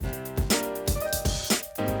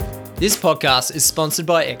This podcast is sponsored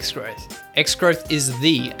by Xgrowth. Xgrowth is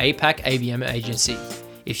the APAC ABM agency.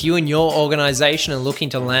 If you and your organization are looking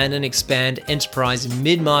to land and expand enterprise and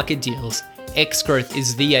mid-market deals, Xgrowth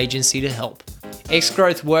is the agency to help.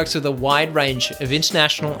 Xgrowth works with a wide range of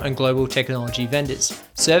international and global technology vendors,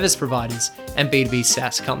 service providers, and B2B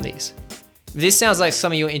SaaS companies. If this sounds like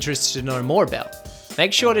something you're interested to know more about,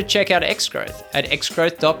 make sure to check out Xgrowth at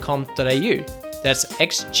xgrowth.com.au. That's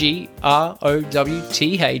xgrowth.com.au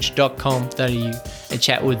and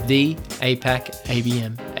chat with the APAC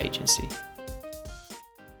ABM agency.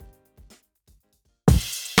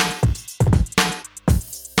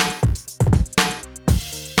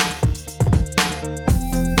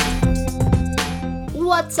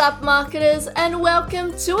 What's up, marketers, and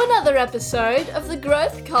welcome to another episode of the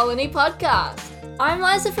Growth Colony podcast. I'm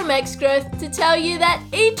Liza from Xgrowth to tell you that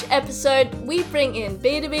each episode we bring in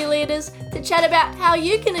B2B leaders to chat about how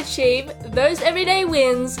you can achieve those everyday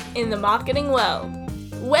wins in the marketing world.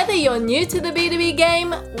 Whether you're new to the B2B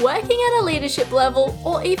game, working at a leadership level,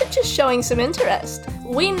 or even just showing some interest,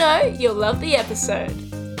 we know you'll love the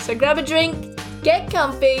episode. So grab a drink, get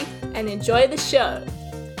comfy, and enjoy the show.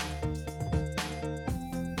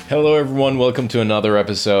 Hello everyone, welcome to another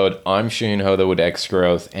episode. I'm Shane Hoda with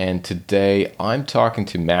Xgrowth, and today I'm talking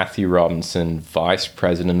to Matthew Robinson, Vice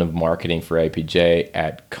President of Marketing for APJ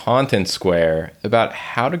at Content Square, about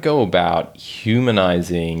how to go about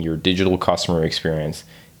humanizing your digital customer experience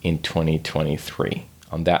in 2023.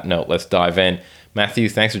 On that note, let's dive in. Matthew,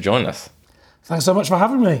 thanks for joining us. Thanks so much for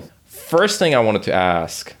having me. First thing I wanted to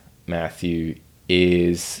ask, Matthew,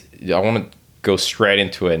 is I want to go straight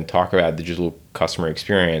into it and talk about digital customer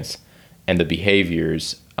experience and the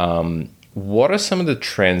behaviors. What are some of the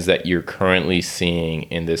trends that you're currently seeing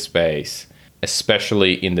in this space,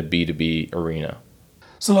 especially in the B2B arena?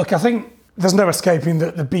 So look, I think there's no escaping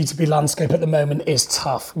that the B2B landscape at the moment is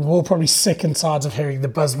tough. We're all probably sick and tired of hearing the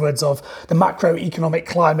buzzwords of the macroeconomic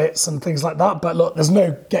climates and things like that. But look, there's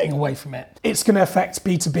no getting away from it. It's going to affect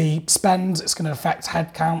B2B spend. It's going to affect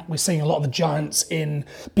headcount. We're seeing a lot of the giants in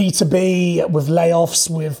B2B with layoffs,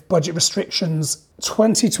 with budget restrictions.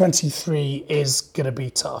 2023 is going to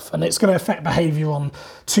be tough, and it's going to affect behavior on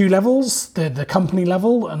two levels, the company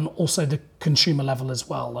level and also the consumer level as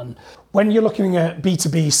well. And when you're looking at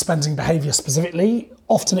B2B spending behavior specifically,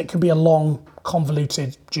 often it can be a long,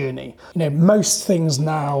 convoluted journey. Most things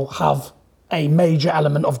now have a major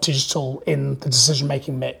element of digital in the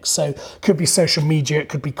decision-making mix. So it could be social media, it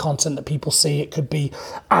could be content that people see, it could be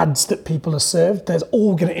ads that people are served. They're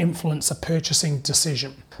all going to influence a purchasing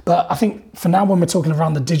decision. But I think for now, when we're talking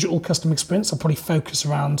around the digital customer experience, I'll probably focus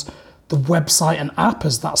around the website and app,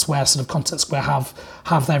 as that's where sort of Content Square have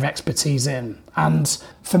their expertise in. And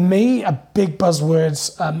for me, a big buzzword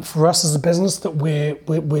for us as a business that we're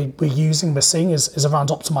seeing is around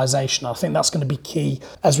optimization. I think that's going to be key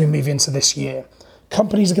as we move into this year.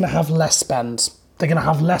 Companies are going to have less spend. They're going to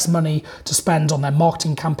have less money to spend on their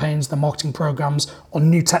marketing campaigns, their marketing programs, on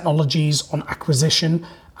new technologies, on acquisition,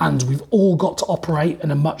 and we've all got to operate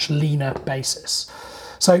in a much leaner basis.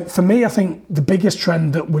 So for me, I think the biggest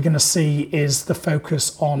trend that we're going to see is the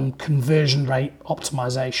focus on conversion rate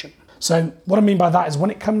optimization. So what I mean by that is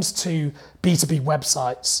when it comes to B2B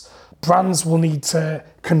websites, brands will need to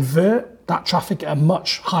convert that traffic at a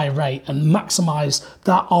much higher rate and maximize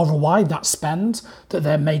that ROI, that spend that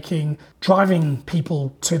they're making, driving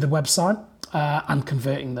people to the website and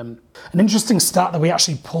converting them. An interesting stat that we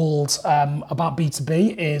actually pulled about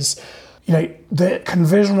B2B is the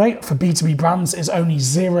conversion rate for B2B brands is only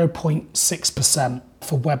 0.6%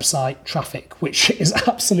 for website traffic, which is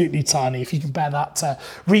absolutely tiny. If you compare that to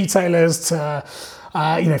retailers, to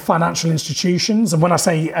financial institutions, and when I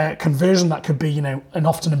say conversion, that could be and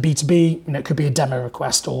often in B2B, it could be a demo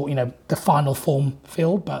request or the final form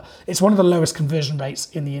field, but it's one of the lowest conversion rates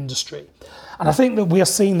in the industry. And I think that we are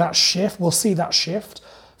seeing that shift. We'll see that shift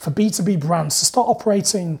for B2B brands to start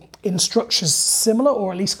operating in structures similar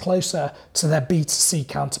or at least closer to their B2C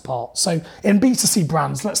counterpart. So in B2C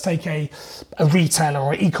brands, let's take a retailer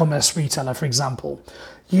or an e-commerce retailer, for example.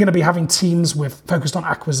 You're going to be having teams focused on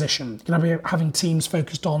acquisition. You're going to be having teams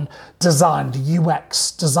focused on design, the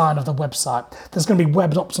UX design of the website. There's going to be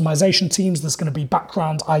web optimization teams. There's going to be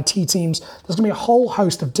background IT teams. There's going to be a whole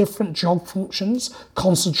host of different job functions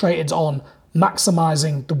concentrated on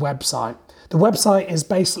maximizing the website. The website is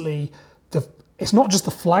basically it's not just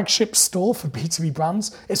the flagship store for B2B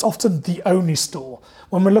brands, it's often the only store.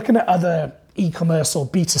 When we're looking at other e-commerce or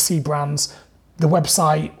B2C brands, the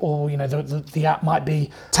website or the app might be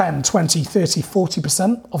 10, 20, 30,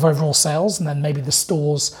 40% of overall sales, and then maybe the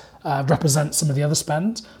stores represent some of the other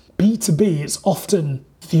spend. B2B is often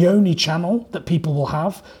the only channel that people will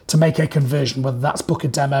have to make a conversion, whether that's book a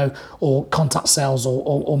demo or contact sales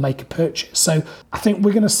or make a purchase. So I think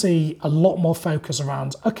we're going to see a lot more focus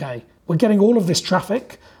around, okay, we're getting all of this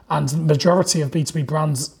traffic, and the majority of B2B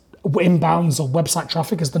brands, inbounds or website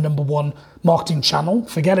traffic is the number one marketing channel,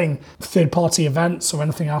 forgetting third-party events or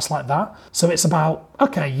anything else like that. So it's about,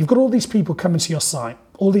 okay, you've got all these people coming to your site,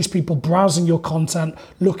 all these people browsing your content,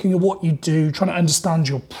 looking at what you do, trying to understand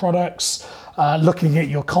your products, looking at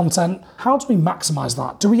your content. How do we maximize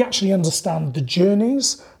that? Do we actually understand the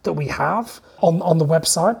journeys that we have on the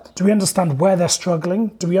website? Do we understand where they're struggling?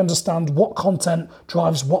 Do we understand what content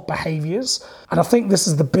drives what behaviors? And I think this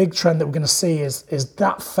is the big trend that we're going to see is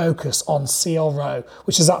that focus on CRO,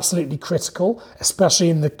 which is absolutely critical,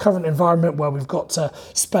 especially in the current environment where we've got to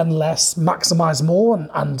spend less, maximize more,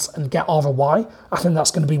 and get ROI. I think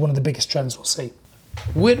that's going to be one of the biggest trends we'll see.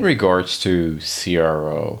 With regards to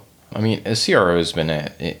CRO, I mean, a CRO has been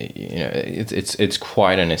it's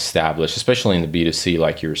quite an established, especially in the B2C,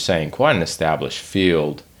 like you were saying, quite an established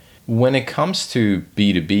field. When it comes to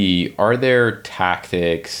B2B, are there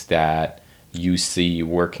tactics that you see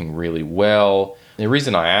working really well? The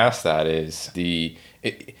reason I ask that is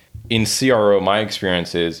in CRO, my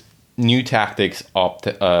experience is new tactics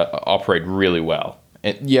operate really well.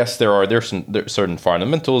 And yes, there's certain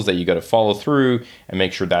fundamentals that you got to follow through and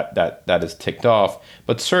make sure that is ticked off.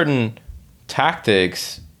 But certain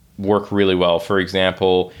tactics work really well. For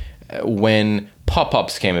example, when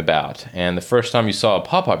pop-ups came about, and the first time you saw a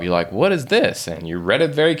pop-up, you're like, what is this? And you read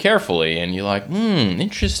it very carefully, and you're like,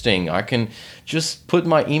 interesting. I can just put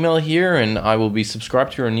my email here, and I will be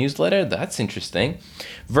subscribed to your newsletter. That's interesting.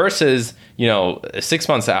 Versus, 6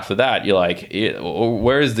 months after that, you're like,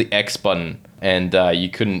 where is the X button? And you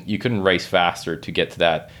couldn't race faster to get to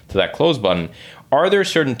that close button. Are there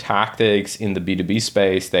certain tactics in the B2B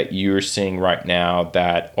space that you're seeing right now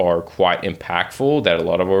that are quite impactful that a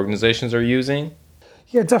lot of organizations are using?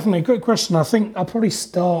 Yeah, definitely. Great question. I think I'll probably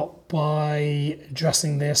start by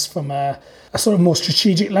addressing this from a sort of more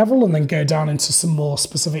strategic level and then go down into some more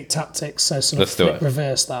specific tactics. So sort of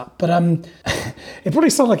reverse that. But it probably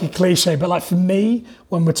sounds like a cliche, but like for me,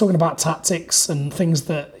 when we're talking about tactics and things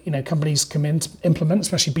that, companies can implement,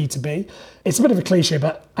 especially B2B, it's a bit of a cliche,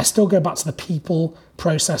 but I still go back to the people,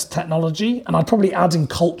 process, technology, and I'd probably add in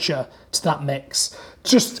culture to that mix,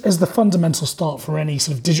 just as the fundamental start for any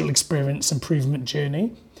sort of digital experience improvement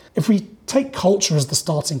journey. If we take culture as the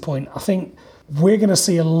starting point, I think we're going to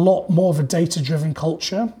see a lot more of a data-driven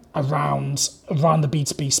culture around the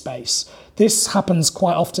B2B space. This happens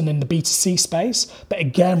quite often in the B2C space, but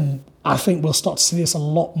again, I think we'll start to see this a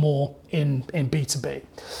lot more in B2B.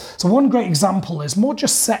 So one great example is more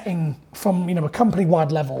just setting from a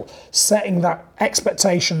company-wide level, setting that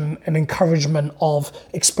expectation and encouragement of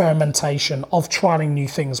experimentation, of trialing new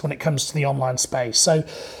things when it comes to the online space. So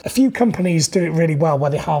a few companies do it really well where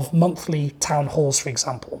they have monthly town halls, for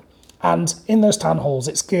example. And in those town halls,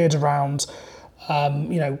 it's geared around,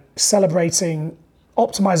 celebrating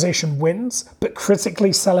optimization wins, but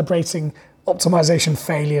critically celebrating optimization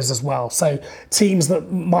failures as well. So teams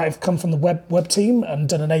that might have come from the web team and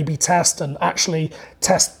done an A/B test and actually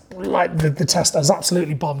test, like the test has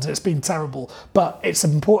absolutely bombed, it's been terrible, but it's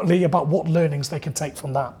importantly about what learnings they can take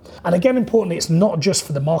from that. And again, importantly, it's not just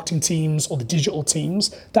for the marketing teams or the digital teams,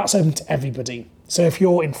 that's open to everybody. So if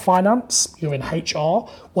you're in finance, you're in HR,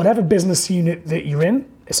 whatever business unit that you're in,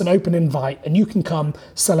 it's an open invite and you can come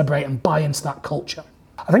celebrate and buy into that culture.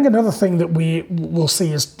 I think another thing that we will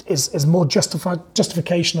see is more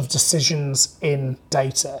justification of decisions in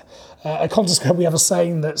data. At Contest, we have a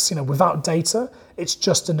saying that's, without data, it's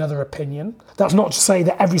just another opinion. That's not to say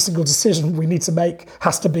that every single decision we need to make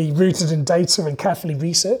has to be rooted in data and carefully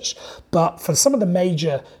researched, but for some of the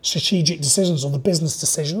major strategic decisions or the business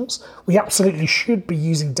decisions, we absolutely should be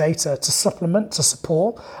using data to supplement, to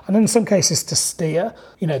support, and in some cases to steer,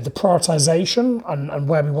 the prioritization and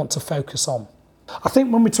where we want to focus on. I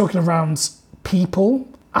think when we're talking around people,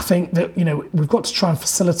 I think that, we've got to try and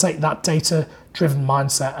facilitate that data-driven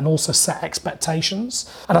mindset and also set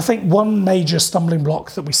expectations. And I think one major stumbling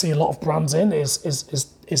block that we see a lot of brands in is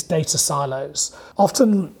data silos.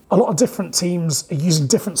 Often, a lot of different teams are using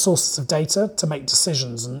different sources of data to make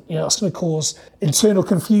decisions. And, that's going to cause internal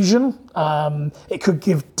confusion. It could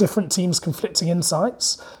give different teams conflicting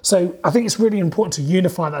insights. So I think it's really important to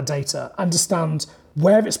unify that data, understand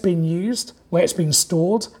where it's being used, where it's being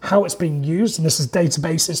stored, how it's being used, and this is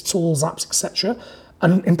databases, tools, apps, etc.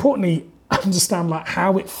 And importantly, understand like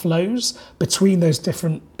how it flows between those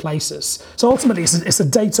different places. So ultimately it's a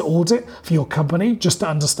data audit for your company just to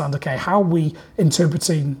understand, okay, how are we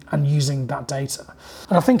interpreting and using that data?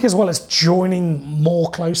 And I think as well as joining more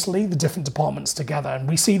closely the different departments together, and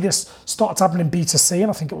we see this start to happen in B2C, and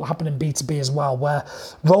I think it will happen in B2B as well, where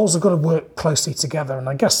roles have got to work closely together. And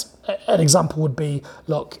I guess an example would be,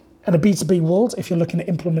 look, in a B2B world, if you're looking at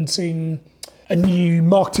implementing a new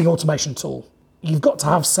marketing automation tool, you've got to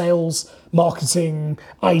have sales, marketing,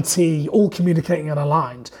 IT, all communicating and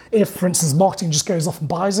aligned. If, for instance, marketing just goes off and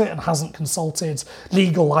buys it and hasn't consulted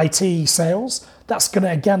legal, IT, sales, that's going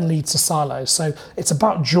to, again, lead to silos. So it's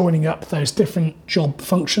about joining up those different job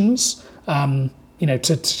functions, to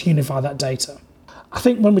unify that data. I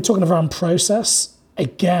think when we're talking around process,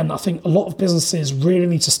 again, I think a lot of businesses really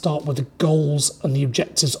need to start with the goals and the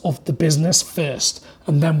objectives of the business first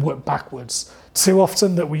and then work backwards. Too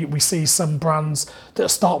often that we see some brands that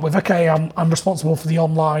start with, okay, I'm responsible for the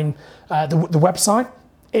online, the website.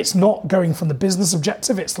 It's not going from the business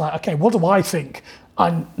objective. It's like, okay, what do I think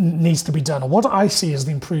needs to be done? Or what do I see as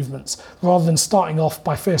the improvements? Rather than starting off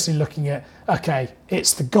by firstly looking at, okay,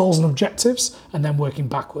 it's the goals and objectives and then working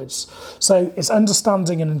backwards. So it's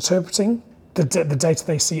understanding and interpreting the data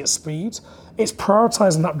they see at speed. It's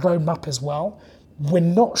prioritizing that roadmap as well. We're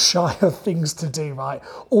not shy of things to do, right?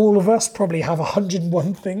 All of us probably have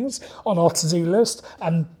 101 things on our to-do list,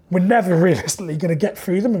 and we're never realistically going to get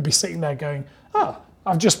through them and be sitting there going,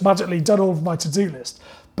 I've just magically done all of my to-do list.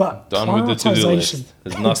 But done with the to-do list.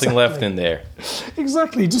 There's nothing left in there.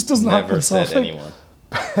 Exactly, it just doesn't happen. Never said anyone.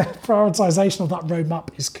 Prioritization of that roadmap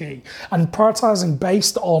is key, and prioritizing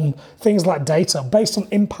based on things like data, based on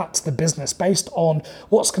impact to the business, based on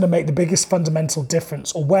what's going to make the biggest fundamental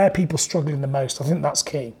difference or where people are struggling the most. I think that's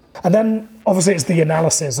key. And then obviously it's the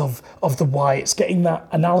analysis of the why. It's getting that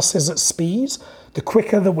analysis at speed. The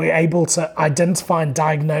quicker that we're able to identify and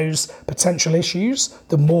diagnose potential issues,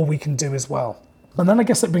 the more we can do as well. And then I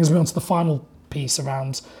guess that brings me on to the final piece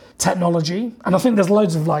around technology. And I think there's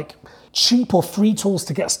loads of cheap or free tools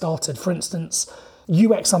to get started. For instance,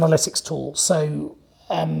 UX analytics tools. So,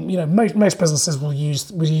 most businesses will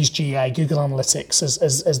use GA, Google Analytics,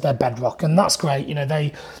 as their bedrock, and that's great.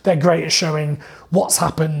 They're great at showing what's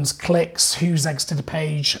happened, clicks, who's exited a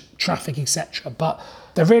page, traffic, etc. But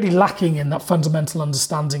they're really lacking in that fundamental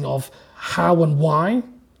understanding of how and why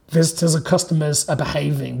visitors and customers are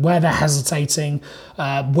behaving, where they're hesitating,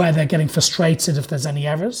 where they're getting frustrated if there's any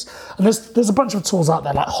errors. And there's a bunch of tools out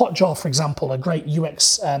there, like Hotjar, for example, a great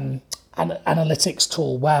UX analytics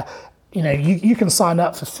tool where you can sign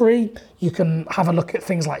up for free. You can have a look at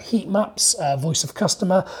things like heat maps, voice of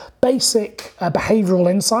customer, basic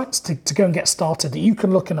behavioral insights to go and get started that you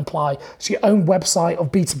can look and apply to your own website or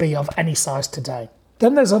B2B of any size today.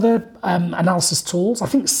 Then there's other analysis tools. I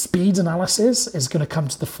think speed analysis is going to come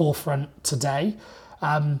to the forefront today.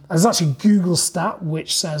 There's actually Google stat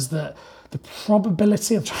which says that the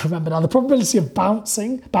probability, I'm trying to remember now, the probability of bounce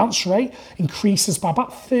rate increases by about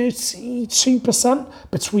 32%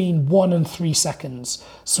 between 1 and 3 seconds.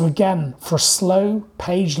 So again, for a slow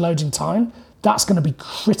page loading time, that's going to be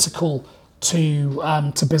critical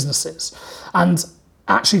to businesses. And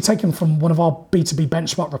actually taken from one of our B2B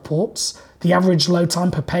benchmark reports, the average load time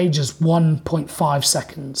per page is 1.5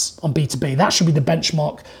 seconds on B2B. That should be the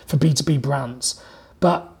benchmark for B2B brands.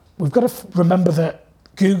 But we've got to remember that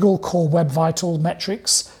Google Core Web Vital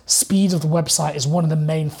metrics, speed of the website is one of the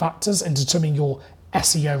main factors in determining your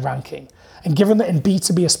SEO ranking. And given that in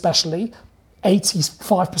B2B especially,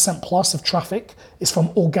 85% plus of traffic is from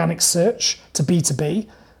organic search to B2B,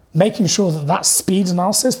 making sure that speed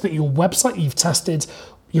analysis, that your website, you've tested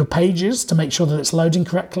your pages to make sure that it's loading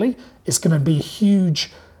correctly, is going to be a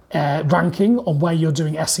huge ranking on where you're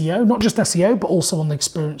doing SEO, not just SEO, but also on the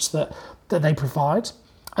experience that they provide.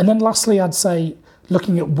 And then lastly, I'd say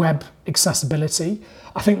looking at web accessibility.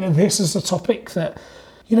 I think that this is a topic that,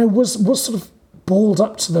 was sort of balled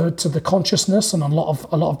up to the consciousness and a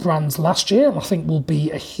lot of brands last year, and I think will be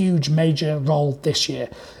a huge major role this year,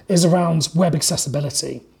 is around web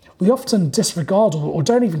accessibility. We often disregard or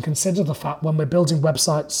don't even consider the fact when we're building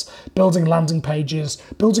websites, building landing pages,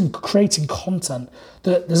 creating content,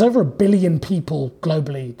 that there's over 1 billion people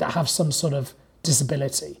globally that have some sort of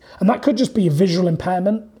disability. And that could just be a visual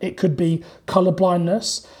impairment, it could be color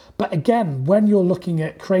blindness. But again, when you're looking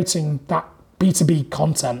at creating that B2B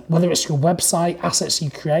content, whether it's your website, assets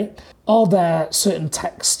you create, are there certain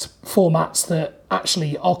text formats that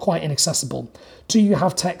actually are quite inaccessible? Do you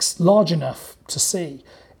have text large enough to see?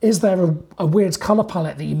 Is there a weird color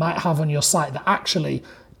palette that you might have on your site that actually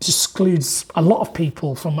excludes a lot of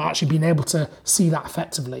people from actually being able to see that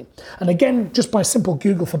effectively. And again, just by simple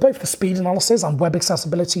Google for both the speed analysis and web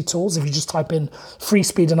accessibility tools, if you just type in free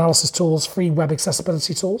speed analysis tools, free web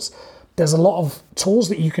accessibility tools, there's a lot of tools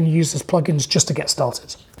that you can use as plugins just to get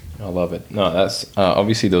started. I love it. No, that's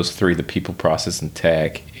obviously those three, the people, process, and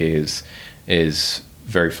tech is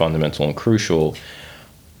very fundamental and crucial.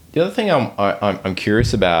 The other thing I'm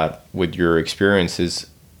curious about with your experience is,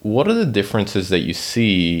 what are the differences that you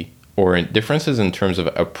see, or differences in terms of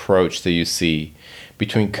approach that you see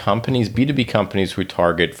between companies, B2B companies who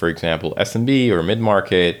target, for example, SMB or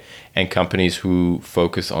mid-market, and companies who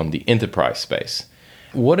focus on the enterprise space?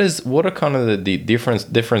 What are kind of the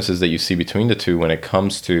differences that you see between the two when it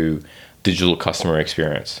comes to digital customer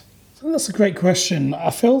experience? I think that's a great question. I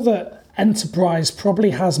feel that enterprise probably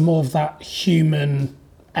has more of that human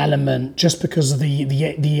element just because of the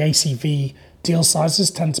ACV deal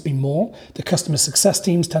sizes tend to be more. The customer success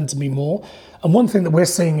teams tend to be more. And one thing that we're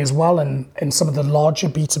seeing as well in some of the larger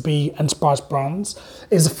B2B enterprise brands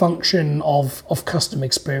is a function of customer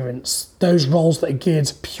experience. Those roles that are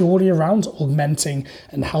geared purely around augmenting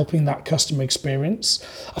and helping that customer experience.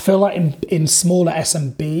 I feel like in smaller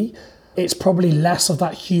SMB, it's probably less of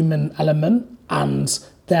that human element, and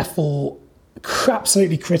therefore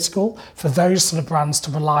absolutely critical for those sort of brands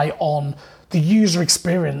to rely on the user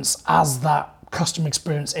experience as that customer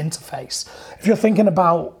experience interface. If you're thinking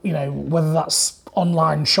about, whether that's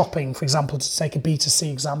online shopping, for example, to take a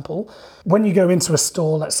B2C example, when you go into a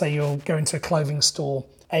store, let's say you're going to a clothing store,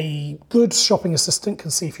 a good shopping assistant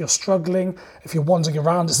can see if you're struggling, if you're wandering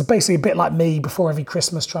around. It's basically a bit like me before every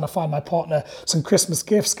Christmas trying to find my partner some Christmas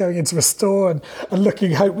gifts, going into a store and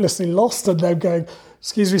looking hopelessly lost, and then going,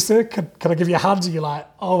 "Excuse me, sir, can I give you a hand?" And you're like,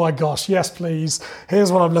 "Oh my gosh, yes, please.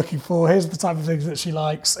 Here's what I'm looking for. Here's the type of things that she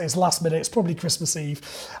likes. It's last minute. It's probably Christmas Eve."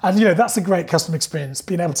 And, that's a great customer experience,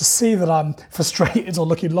 being able to see that I'm frustrated or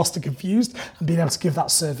looking lost and confused and being able to give that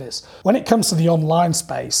service. When it comes to the online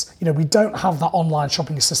space, we don't have that online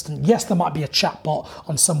shopping assistant. Yes, there might be a chatbot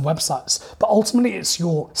on some websites, but ultimately it's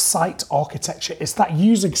your site architecture. It's that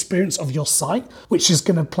user experience of your site, which is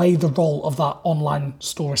going to play the role of that online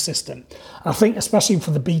store assistant. And I think especially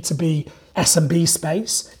for the B2B SMB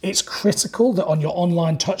space, it's critical that on your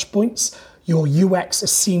online touch points, your UX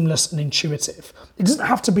is seamless and intuitive. It doesn't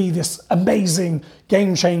have to be this amazing,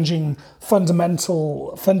 game-changing,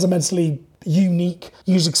 fundamentally unique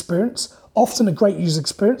user experience. Often a great user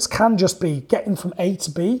experience can just be getting from A to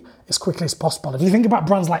B as quickly as possible. If you think about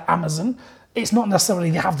brands like Amazon, it's not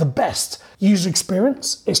necessarily they have the best user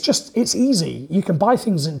experience. It's easy. You can buy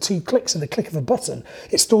things in 2 clicks at the click of a button.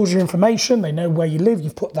 It stores your information. They know where you live.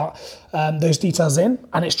 You've put those details in,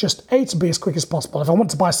 and it's just A to B as quick as possible. If I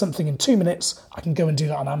want to buy something in 2 minutes, I can go and do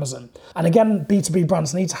that on Amazon. And again, B2B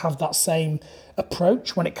brands need to have that same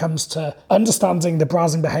approach when it comes to understanding the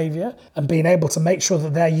browsing behavior and being able to make sure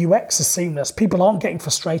that their UX is seamless. People aren't getting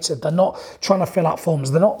frustrated. They're not trying to fill out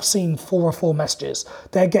forms. They're not seeing 4 or 4 messages.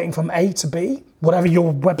 They're getting from A to B, whatever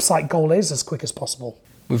your website goal is, as quick as possible.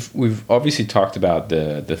 We've obviously talked about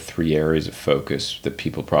the 3 areas of focus, the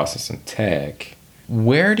people, process, and tech.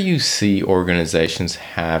 Where do you see organizations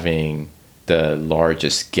having the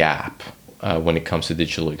largest gap when it comes to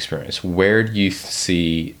digital experience? Where do you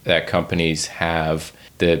see that companies have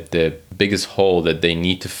the biggest hole that they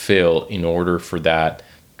need to fill in order for that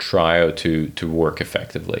trio to work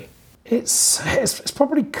effectively? It's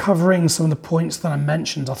probably covering some of the points that I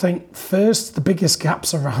mentioned. I think first, the biggest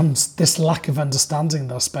gaps around this lack of understanding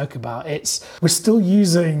that I spoke about. We're still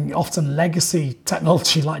using often legacy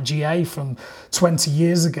technology like GA from 20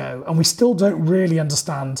 years ago, and we still don't really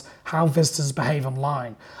understand how visitors behave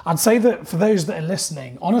online. I'd say that for those that are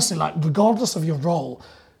listening, honestly, regardless of your role,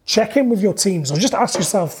 check in with your teams, or just ask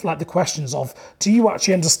yourself the questions of, do you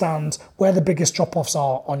actually understand where the biggest drop-offs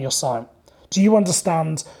are on your site? Do you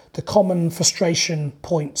understand the common frustration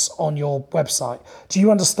points on your website? Do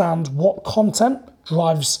you understand what content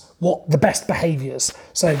drives what the best behaviors?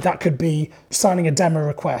 So that could be signing a demo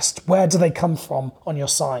request. Where do they come from on your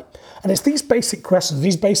site? And it's these basic questions,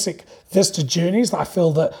 these basic visitor journeys that I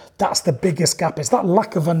feel that's the biggest gap. It's that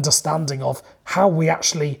lack of understanding of how we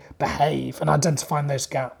actually behave and identifying those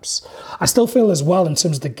gaps. I still feel as well, in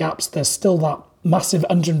terms of the gaps, there's still that massive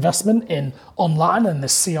underinvestment in online and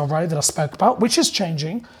this CRO that I spoke about, which is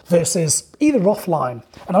changing, versus either offline.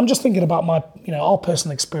 And I'm just thinking about our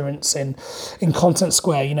personal experience in Content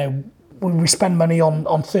Square. When we spend money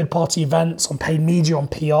on third-party events, on paid media, on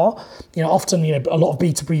PR, often, a lot of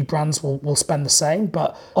B2B brands will spend the same,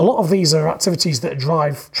 but a lot of these are activities that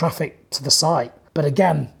drive traffic to the site. But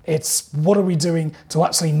again, it's what are we doing to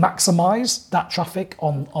actually maximize that traffic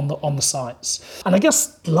on the sites? And I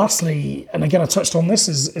guess lastly, and again I touched on this,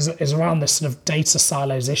 is around this sort of data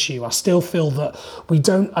silos issue. I still feel that we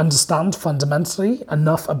don't understand fundamentally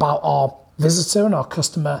enough about our visitor and our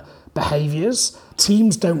customer behaviors.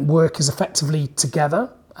 Teams don't work as effectively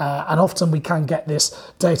together. And often we can get this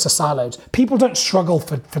data siloed. People don't struggle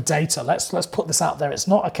for data. Let's put this out there. It's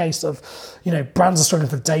not a case of, brands are struggling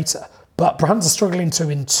for data, but brands are struggling to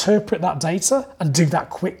interpret that data and do that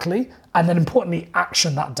quickly, and then importantly,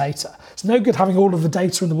 action that data. It's no good having all of the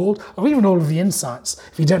data in the world, or even all of the insights,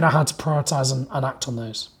 if you don't know how to prioritize and act on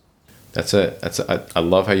those. I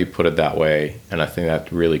love how you put it that way, and I think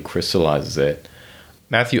that really crystallizes it.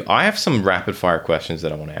 Matthew, I have some rapid fire questions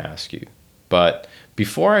that I want to ask you, but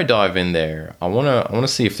before I dive in there, I want to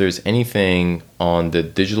see if there's anything on the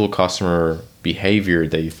digital customer behavior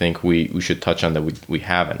that you think we should touch on that we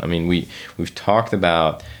haven't. I mean, we've talked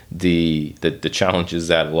about the challenges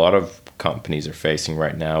that a lot of companies are facing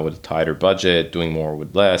right now with a tighter budget, doing more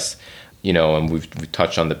with less, and we've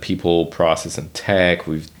touched on the people, process, and tech.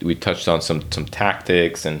 We touched on some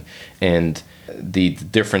tactics and the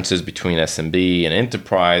differences between SMB and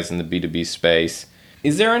enterprise in the B2B space.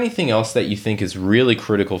 Is there anything else that you think is really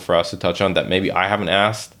critical for us to touch on that maybe I haven't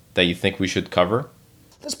asked that you think we should cover?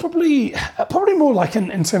 There's probably more like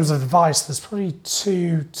in terms of advice, there's probably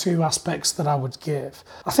two aspects that I would give.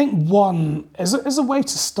 I think one is a way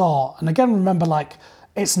to start. And again, remember,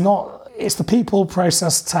 it's the people,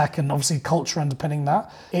 process, tech, and obviously culture underpinning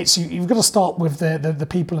that. You've got to start with the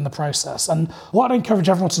people in the process. And what I encourage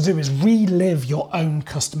everyone to do is relive your own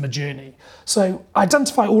customer journey. So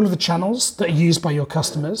identify all of the channels that are used by your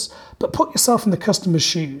customers, but put yourself in the customer's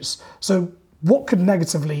shoes. So what could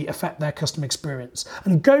negatively affect their customer experience?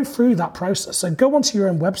 And go through that process. So go onto your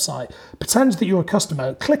own website, pretend that you're a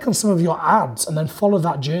customer, click on some of your ads, and then follow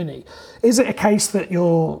that journey. Is it a case that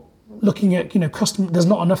you're looking at, there's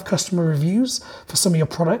not enough customer reviews for some of your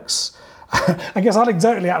products? I guess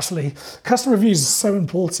anecdotally, actually, customer reviews are so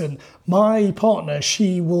important. My partner,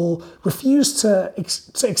 she will refuse to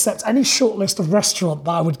accept any shortlist of restaurant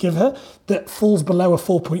that I would give her that falls below a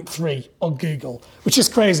 4.3 on Google, which is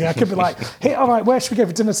crazy. I could be like, hey, all right, where should we go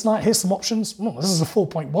for dinner tonight? Here's some options. This is a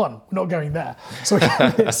 4.1. We're not going there. So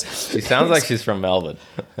she sounds like she's from Melbourne.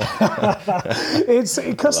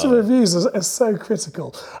 Customer reviews are so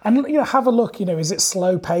critical. And have a look. Is it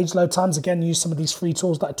slow page load times? Again, use some of these free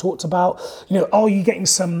tools that I talked about. Are you getting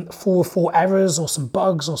some 404 errors or some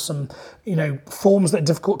bugs or some forms that are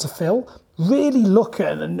difficult to fill? Really look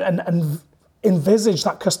at and envisage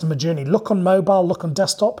that customer journey. Look on mobile, look on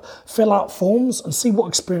desktop, fill out forms and see what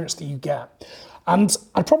experience that you get. And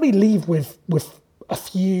I'd probably leave with a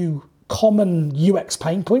few common UX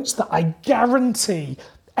pain points that I guarantee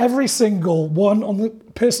every single one on the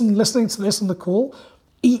person listening to this on the call,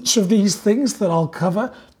 each of these things that I'll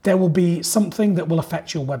cover, there will be something that will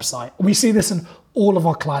affect your website. We see this in all of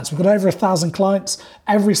our clients. We've got over 1,000 clients.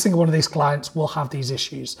 Every single one of these clients will have these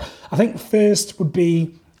issues. I think first would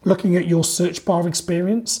be looking at your search bar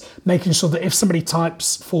experience, making sure that if somebody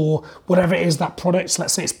types for whatever it is, that product,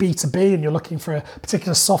 let's say it's B2B and you're looking for a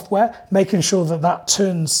particular software, making sure that that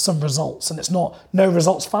turns some results and it's not no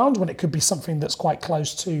results found when it could be something that's quite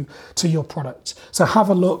close to your product. So have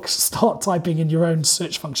a look, start typing in your own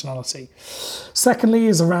search functionality. Secondly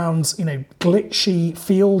is around, glitchy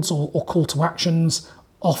fields or call to actions.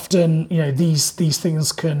 Often, these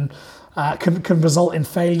things can result in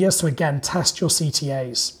failure. So again, test your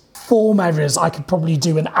CTAs. Form errors, I could probably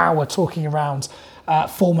do an hour talking around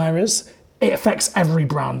form errors. It affects every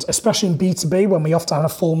brand, especially in B2B when we often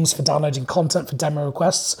have forms for downloading content for demo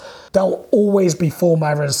requests. There'll always be form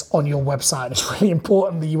errors on your website. It's really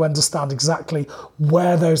important that you understand exactly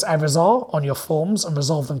where those errors are on your forms and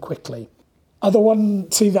resolve them quickly. Other one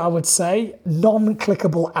too that I would say,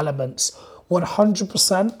 non-clickable elements.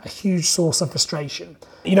 100% a huge source of frustration.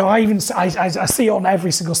 I see it on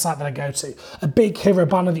every single site that I go to. A big hero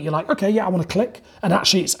banner that you're like, okay, yeah, I want to click. And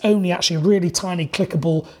actually, it's only a really tiny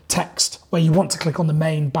clickable text where you want to click on the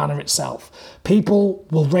main banner itself. People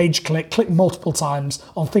will rage click multiple times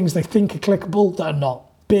on things they think are clickable that are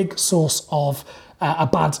not. Big source of a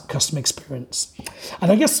bad customer experience.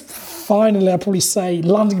 And I guess finally, I'd probably say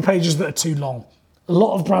landing pages that are too long. A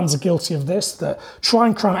lot of brands are guilty of this, that try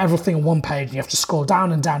and cram everything on one page and you have to scroll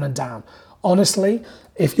down and down and down. Honestly,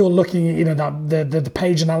 if you're looking at the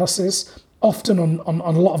page analysis, often on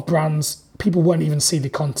a lot of brands, people won't even see the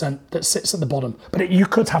content that sits at the bottom. But you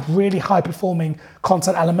could have really high performing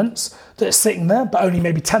content elements that are sitting there, but only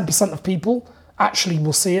maybe 10% of people actually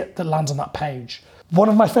will see it that lands on that page. One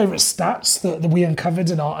of my favorite stats that we uncovered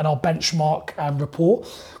in our benchmark report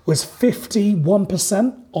was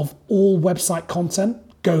 51% of all website content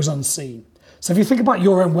goes unseen. So if you think about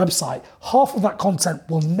your own website, half of that content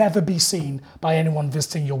will never be seen by anyone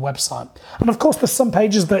visiting your website. And of course, there's some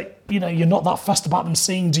pages that you're not that fussed about them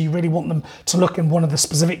seeing. Do you really want them to look in one of the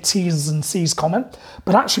specific T's and C's comment?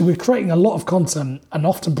 But actually, we're creating a lot of content, and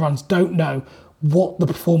often brands don't know what the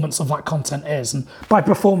performance of that content is. And by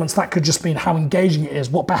performance, that could just mean how engaging it is.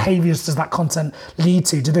 What behaviors does that content lead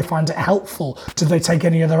to? Do they find it helpful? Do they take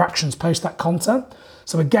any other actions post that content?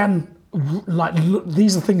 So again,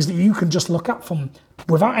 these are things that you can just look at from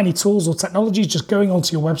without any tools or technology, just going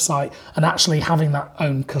onto your website and actually having that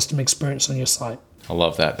own custom experience on your site. I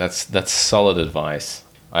love that. That's solid advice.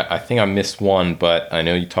 I think I missed one, but I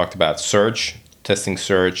know you talked about search, testing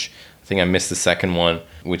search. I think I missed the second one,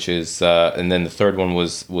 which is, and then the third one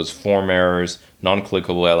was form errors,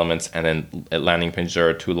 non-clickable elements, and then landing pages that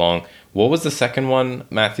are too long. What was the second one,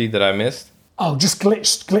 Matthew, that I missed? Oh, just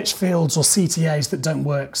glitch fields or CTAs that don't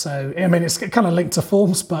work. So, I mean, it's kind of linked to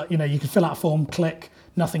forms, but, you can fill out a form, click,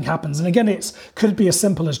 nothing happens. And again, it could be as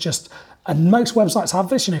simple as just, and most websites have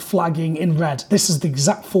this, flagging in red. This is the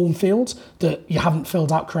exact form field that you haven't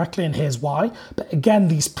filled out correctly, and here's why. But again,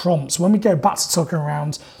 these prompts, when we go back to talking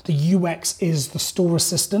around the UX is the store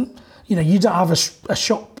assistant, you don't have a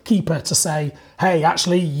shopkeeper to say, hey,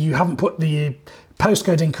 actually, you haven't put the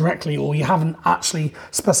postcode incorrectly, or you haven't actually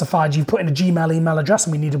specified you've put in a Gmail email address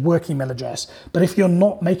and we need a work email address. But if you're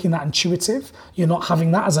not making that intuitive, you're not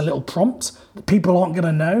having that as a little prompt, people aren't going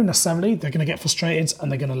to know necessarily. They're going to get frustrated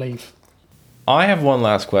and they're going to leave. I have one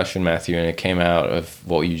last question, Matthew, and it came out of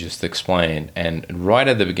what you just explained. And right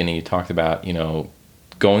at the beginning, you talked about,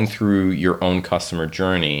 going through your own customer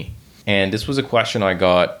journey. And this was a question I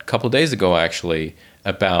got a couple of days ago, actually,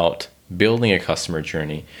 about building a customer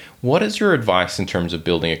journey. What is your advice in terms of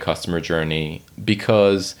building a customer journey?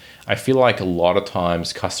 Because I feel like a lot of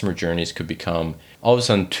times customer journeys could become all of a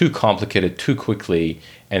sudden too complicated too quickly,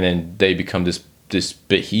 and then they become this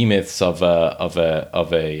behemoths of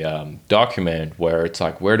a document where it's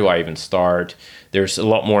like, where do I even start? There's a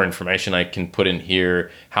lot more information I can put in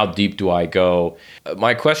here. How deep do I go?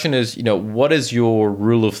 My question is, what is your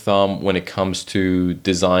rule of thumb when it comes to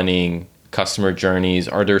designing customer journeys?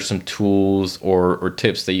 Are there some tools or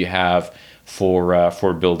tips that you have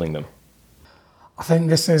for building them? I think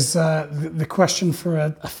this is the question for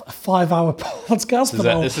a 5-hour podcast.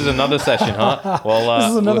 This is another session, huh? Well,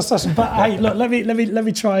 this is another session. But hey, look, let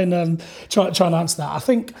me try and answer that. I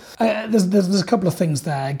think there's a couple of things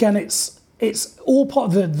there. Again, it's all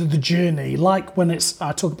part of the journey. Like when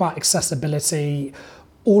I talk about accessibility,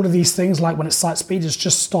 all of these things, like when it's site speed, is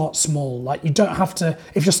just start small. Like you don't have to,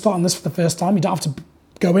 if you're starting this for the first time, you don't have to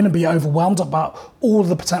go in and be overwhelmed about all of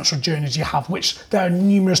the potential journeys you have, which there are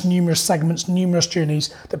numerous segments, numerous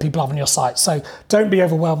journeys that people have on your site. So don't be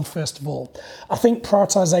overwhelmed, first of all. I think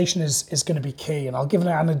prioritization is going to be key. And I'll give an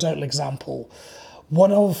anecdotal example.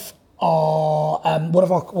 One of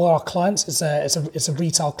our clients is a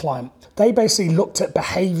retail client. They basically looked at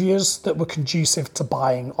behaviors that were conducive to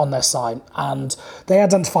buying on their site, and they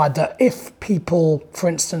identified that if people, for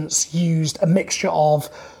instance, used a mixture of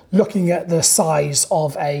looking at the size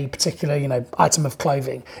of a particular, item of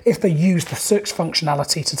clothing, if they used the search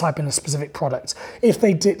functionality to type in a specific product, if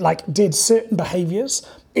they did certain behaviors,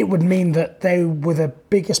 it would mean that they were the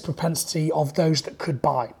biggest propensity of those that could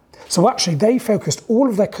buy. So actually, they focused all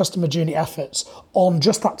of their customer journey efforts on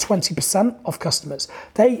just that 20% of customers.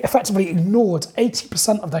 They effectively ignored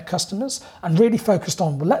 80% of their customers and really focused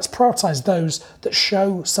on, well, let's prioritize those that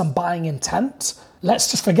show some buying intent.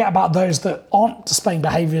 Let's just forget about those that aren't displaying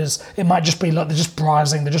behaviors. It might just be like they're just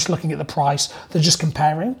browsing, they're just looking at the price, they're just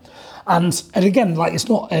comparing. And again, it's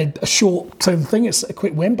not a short-term thing, it's a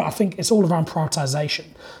quick win, but I think it's all around prioritization.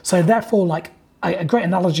 So therefore, a great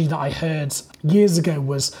analogy that I heard years ago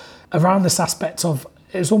was around this aspect of,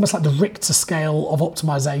 it was almost like the Richter scale of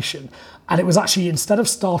optimization. And it was actually, instead of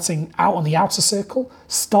starting out on the outer circle,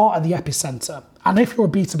 start at the epicenter. And if you're a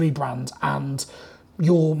B2B brand and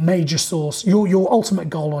your major source, your ultimate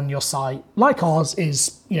goal on your site, like ours,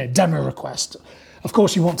 is demo request. Of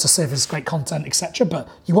course, you want to surface great content, etc., but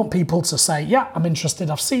you want people to say, yeah, I'm interested,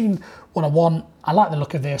 I've seen what I want, I like the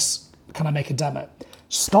look of this, can I make a demo?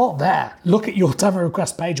 Start there. Look at your demo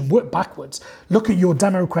request page and work backwards. Look at your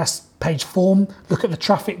demo request page form, look at the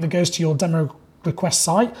traffic that goes to your demo request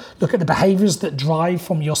site, look at the behaviors that drive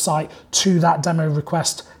from your site to that demo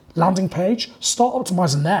request landing page. Start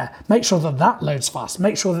optimizing there. Make sure that loads fast.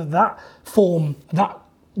 Make sure that form, that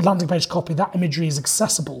landing page copy, that imagery is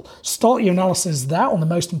accessible. Start your analysis there on the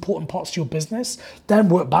most important parts to your business, then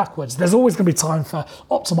work backwards. There's always going to be time for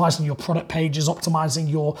optimizing your product pages, optimizing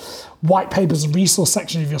your white papers and resource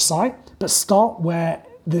section of your site, but start where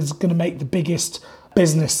there's going to make the biggest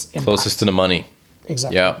business impact. Closest to the money.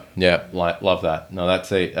 Exactly. Yeah, love that. No,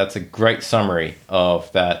 that's a great summary of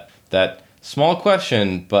that small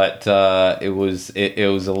question, but it was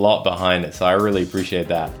a lot behind it, so I really appreciate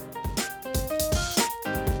that.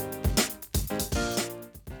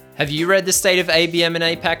 Have you read the State of ABM and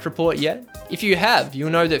APAC report yet? If you have,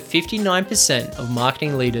 you'll know that 59% of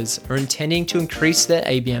marketing leaders are intending to increase their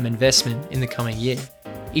ABM investment in the coming year.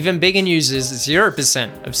 Even bigger news is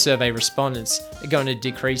 0% of survey respondents are going to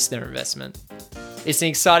decrease their investment. It's an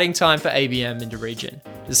exciting time for ABM in the region.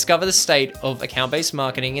 Discover the state of account-based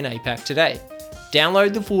marketing in APAC today.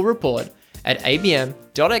 Download the full report at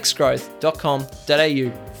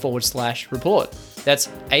abm.xgrowth.com.au/report. That's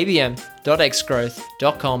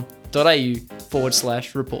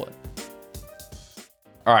abm.xgrowth.com.au/report.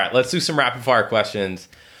 All right, let's do some rapid fire questions.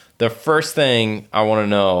 The first thing I want to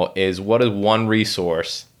know is, what is one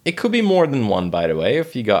resource? It could be more than one, by the way,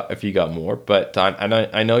 if you got more. But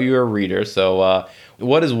I know you're a reader, so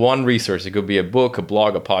what is one resource? It could be a book, a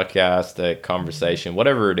blog, a podcast, a conversation,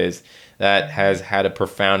 whatever it is that has had a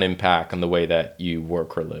profound impact on the way that you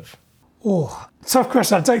work or live. Oh, tough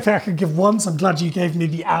question. I don't think I could give one, so I'm glad you gave me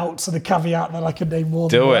the out, so the caveat that I could name more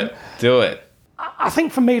than one. Do it. I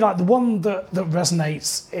think for me, like the one that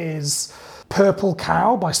resonates is Purple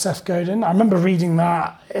Cow by Seth Godin. I remember reading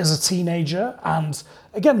that as a teenager, and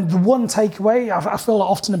again, the one takeaway, I feel like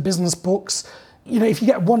often in business books, if you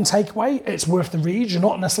get one takeaway, it's worth the read. You're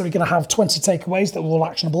not necessarily going to have 20 takeaways that are all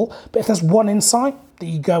actionable, but if there's one insight that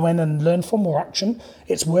you go in and learn from or action,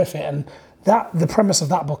 it's worth it. And the premise of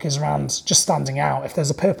that book is around just standing out. If there's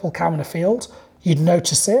a purple cow in a field, you'd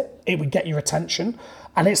notice it would get your attention.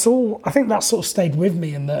 And I think that sort of stayed with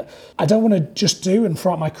me, in that I don't want to just do, and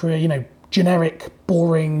throughout my career, generic,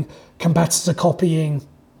 boring, competitor copying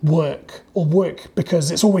work because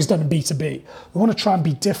it's always done in B2B. We want to try and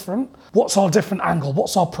be different. What's our different angle?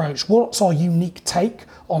 What's our approach? What's our unique take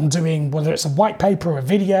on doing, whether it's a white paper, a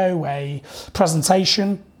video, a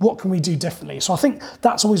presentation? What can we do differently? So I think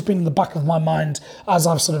that's always been in the back of my mind as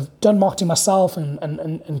I've sort of done marketing myself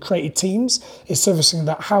and created teams, is servicing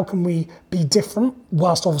that. How can we be different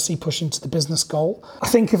whilst obviously pushing to the business goal? I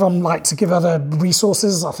think if I'm to give other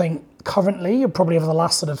resources, I think currently, probably over the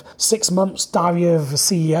last sort of 6 months, Diary of a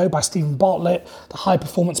CEO by Stephen Bartlett, the High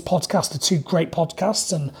Performance Podcast are two great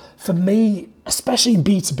podcasts. And for me, especially in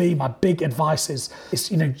B2B, my big advice is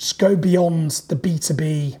just go beyond the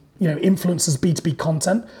B2B, influencers B2B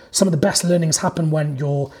content. Some of the best learnings happen when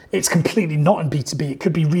it's completely not in B2B. It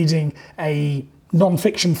could be reading a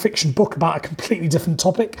non-fiction fiction book about a completely different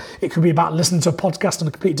topic. It could be about listening to a podcast on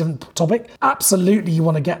a completely different topic. Absolutely, you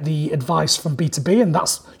want to get the advice from B2B, and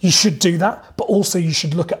you should do that, but also you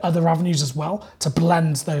should look at other avenues as well to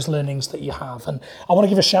blend those learnings that you have. And I want to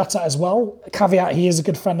give a shout out as well. A caveat, he is a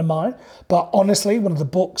good friend of mine, but honestly, one of the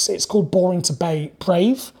books, it's called Boring to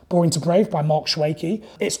Brave by Mark Schwakey.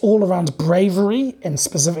 It's all around bravery and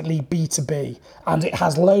specifically B2B. And it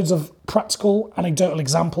has loads of practical anecdotal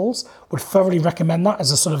examples. Would thoroughly recommend that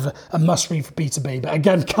as a sort of a must read for B2B. But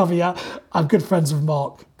again, caveat, I'm good friends with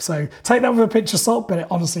Mark. So take that with a pinch of salt, but it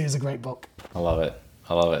honestly is a great book. I love it.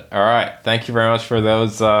 All right. Thank you very much for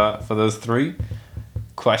those three.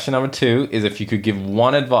 Question number 2 is, if you could give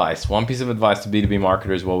one piece of advice to B2B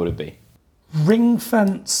marketers, what would it be? Ring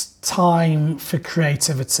fence time for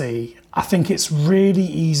creativity. I think it's really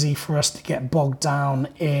easy for us to get bogged down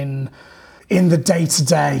in the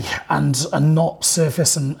day-to-day and not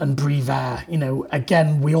surface and breathe air.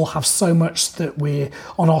 Again, we all have so much that we're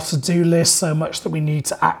on our to-do list, so much that we need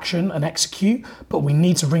to action and execute, but we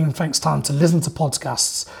need to ring fence time to listen to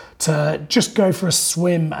podcasts, to just go for a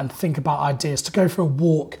swim and think about ideas, to go for a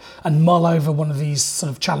walk and mull over one of these sort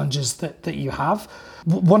of challenges that you have.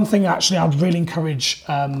 One thing actually I'd really encourage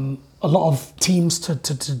a lot of teams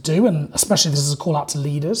to do, and especially this is a call out to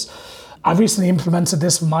leaders. I recently implemented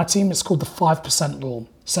this with my team. It's called the 5% rule.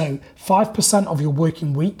 So 5% of your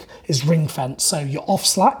working week is ring fence. So you're off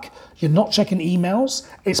Slack, you're not checking emails,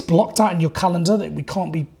 it's blocked out in your calendar that we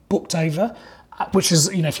can't be booked over, which is,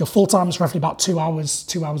 if you're full-time, it's roughly about 2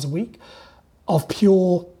 hours a week of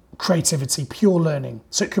pure creativity, pure learning.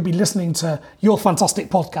 So it could be listening to your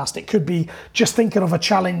fantastic podcast. It could be just thinking of a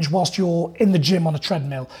challenge whilst you're in the gym on a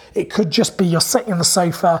treadmill. It could just be you're sitting on the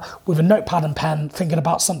sofa with a notepad and pen thinking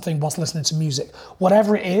about something whilst listening to music.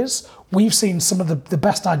 Whatever it is, we've seen some of the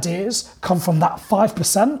best ideas come from that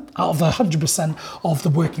 5% out of the 100% of the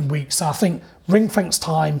working week. So I think ring fence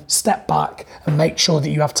time, step back and make sure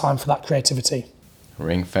that you have time for that creativity.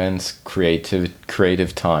 Ring fence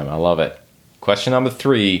creative time. I love it. Question number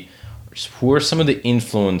 3, who are some of the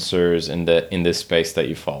influencers in this space that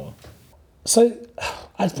you follow? So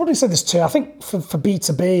I'd probably say this too. I think for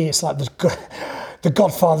B2B, it's like the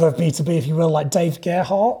godfather of B2B, if you will, like Dave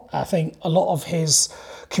Gerhardt. I think a lot of his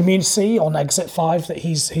community on Exit 5 that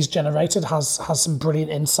he's generated has some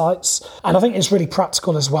brilliant insights. And I think it's really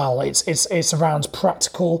practical as well. It's around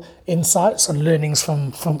practical insights and learnings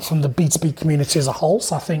from the B2B community as a whole.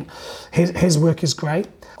 So I think his work is great.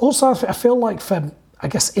 Also, I feel like for, I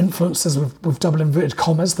guess, influencers with double inverted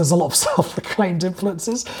commas, there's a lot of self-proclaimed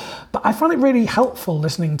influencers, but I find it really helpful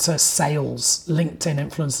listening to sales, LinkedIn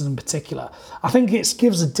influencers in particular. I think it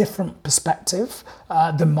gives a different perspective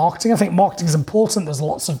than marketing. I think marketing is important. There's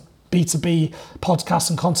lots of B2B podcasts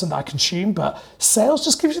and content that I consume, but sales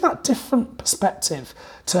just gives you that different perspective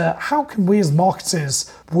to how can we as marketers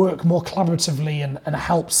work more collaboratively and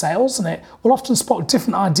help sales, and it will often spot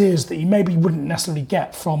different ideas that you maybe wouldn't necessarily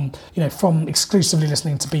get from exclusively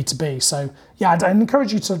listening to B2B. So yeah, I'd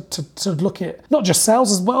encourage you to look at not just sales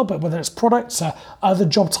as well, but whether it's products or other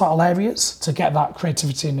job title areas to get that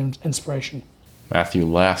creativity and inspiration. Matthew,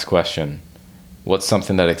 last question. What's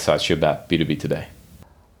something that excites you about B2B today?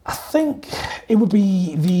 I think it would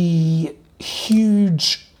be the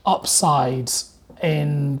huge upsides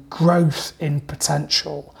in growth in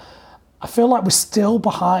potential. I feel like we're still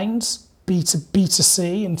behind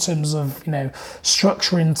B2C in terms of,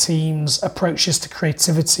 structuring teams, approaches to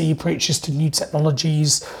creativity, approaches to new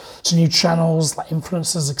technologies, to new channels like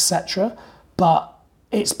influencers, etc. But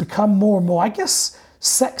it's become more and more, I guess,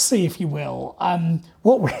 sexy, if you will.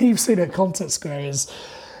 What we've seen at Content Square is,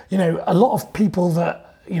 a lot of people that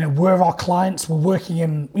were our clients, were working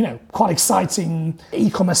in, quite exciting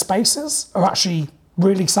e-commerce spaces, are actually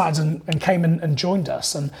really excited and came and joined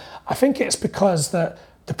us. And I think it's because the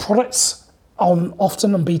products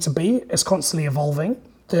often on B2B is constantly evolving.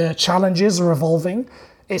 The challenges are evolving.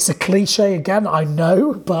 It's a cliche again, I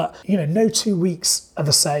know, but no 2 weeks are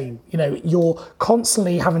the same. You're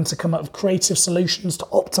constantly having to come up with creative solutions to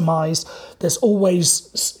optimize. There's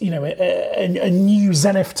always, a new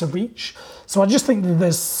zenith to reach. So I just think that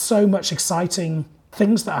there's so much exciting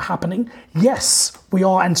things that are happening. Yes, we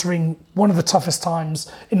are entering one of the toughest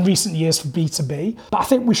times in recent years for B2B, but I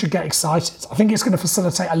think we should get excited. I think it's going to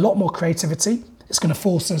facilitate a lot more creativity. It's going to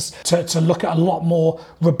force us to look at a lot more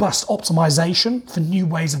robust optimization for new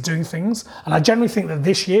ways of doing things. And I generally think that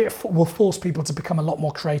this year will force people to become a lot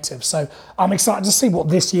more creative. So I'm excited to see what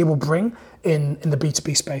this year will bring in the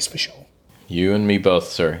B2B space for sure. You and me both,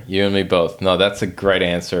 sir. You and me both. No, that's a great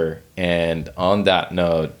answer. And on that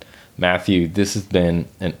note, Matthew, this has been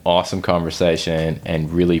an awesome conversation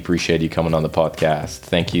and really appreciate you coming on the podcast.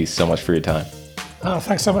 Thank you so much for your time.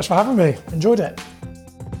 Thanks so much for having me. Enjoyed it.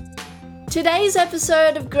 Today's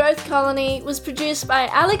episode of Growth Colony was produced by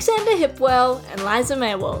Alexander Hipwell and Liza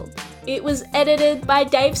Maywald. It was edited by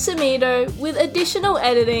Dave Samito with additional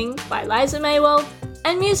editing by Liza Maywald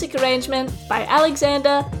and music arrangement by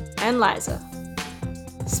Alexander and Liza.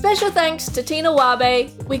 Special thanks to Tina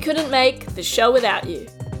Wabe. We couldn't make the show without you.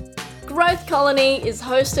 Growth Colony is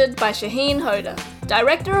hosted by Shaheen Hoda,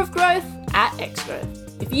 Director of Growth at Xgrowth.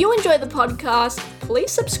 If you enjoy the podcast,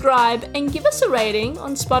 please subscribe and give us a rating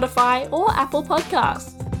on Spotify or Apple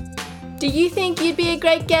Podcasts. Do you think you'd be a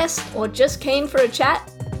great guest or just keen for a chat?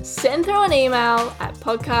 Send through an email at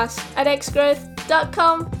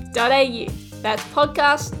podcast@xgrowth.com.au. That's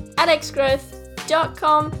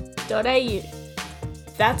podcast@xgrowth.com.au.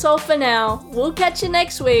 That's all for now. We'll catch you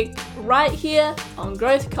next week, right here on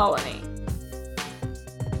Growth Colony.